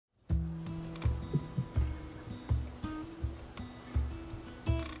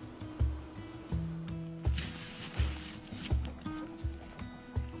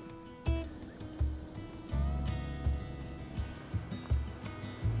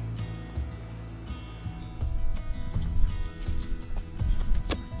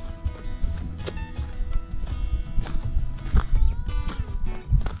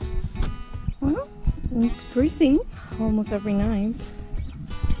freezing almost every night.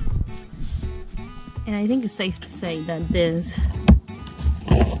 And I think it's safe to say that these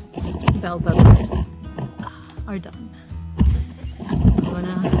bell peppers are done. I'm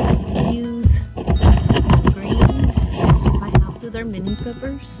gonna use green. I have to. They're mini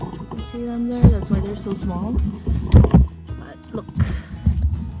peppers. You see them there? That's why they're so small. But look,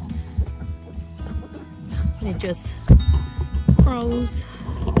 it just froze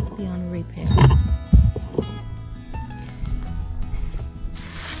beyond repair.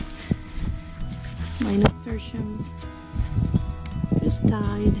 My nasturtiums just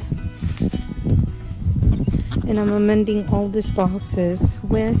died, and I'm amending all these boxes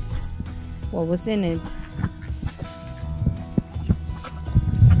with what was in it.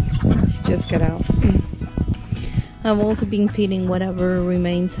 Just got out. I've also been peeling whatever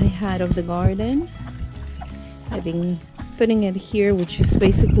remains I had of the garden. I've been putting it here, which is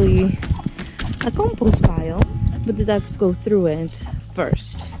basically a compost pile, but the ducks go through it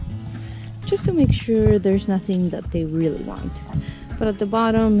first, just to make sure there's nothing that they really want. But at the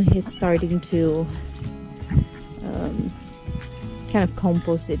bottom, it's starting to kind of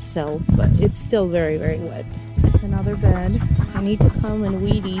compost itself, but it's still very, very wet. It's another bed. I need to come and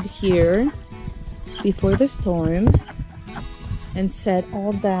weed eat here before the storm and set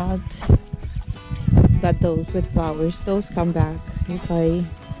all that. Got those with flowers. Those come back if I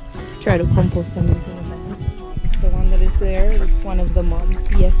try to compost them into the bed. The one that is there, it's one of the moms.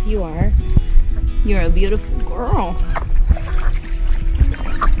 Yes, you are. You're a beautiful girl.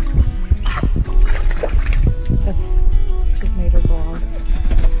 Just made her go out.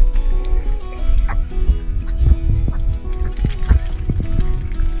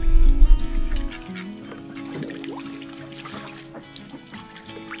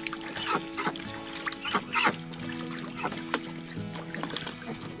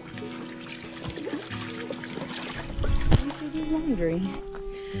 Laundry.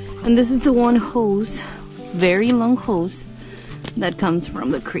 And this is the one hose, very long hose, that comes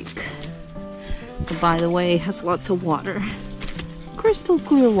from the creek. But by the way, it has lots of water. Crystal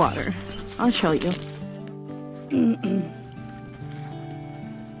clear water. I'll show you.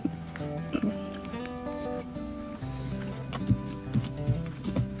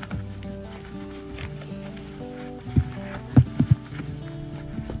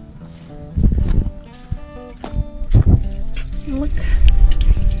 Look.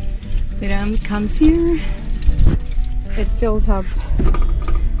 It comes here, it fills up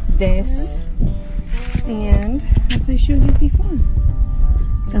this, and as I showed you before,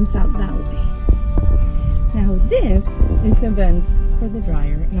 it comes out that way. Now this is the vent for the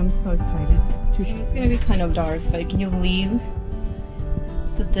dryer, and I'm so excited to show you. It's gonna be kind of dark, but can you believe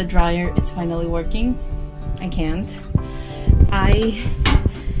that the dryer is finally working? I can't. I've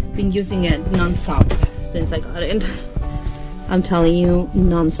been using it non-stop since I got it. I'm telling you,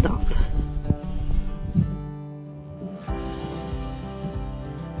 non-stop.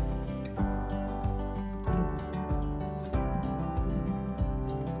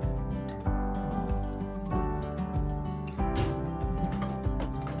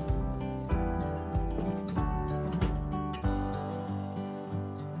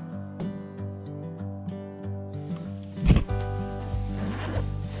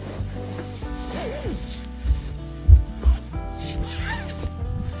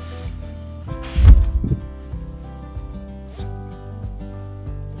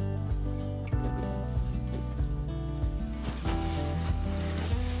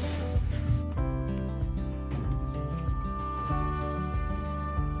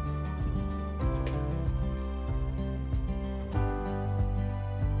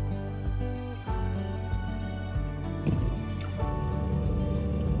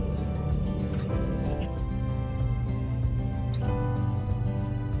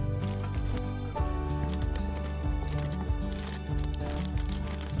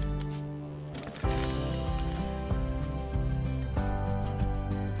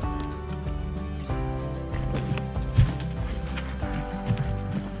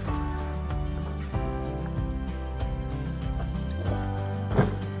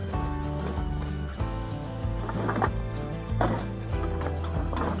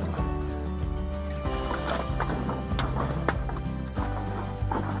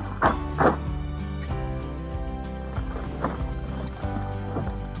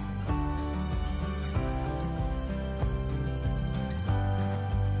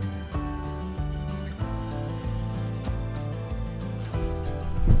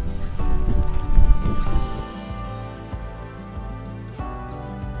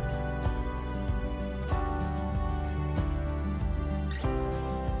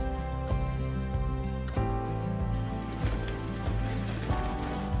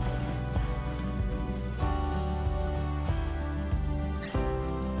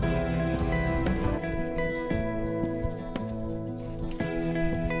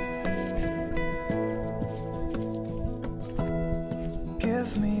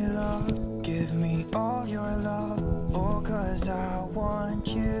 all your love, oh, 'cause I want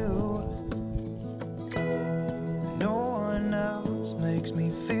you. No one else makes me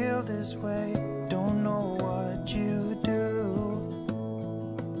feel this way. Don't know what you do.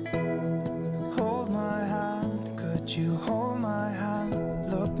 Hold my hand, could you hold my hand?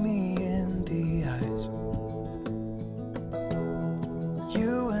 Look me in the eyes.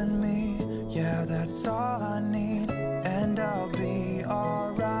 You and me, yeah, that's all I need, and I'll be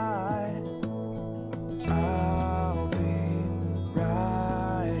alright. I'll be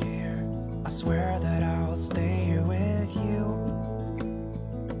right here. I swear that I'll stay here with you.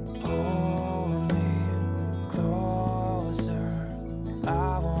 Hold me closer.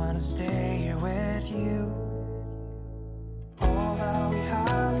 I wanna stay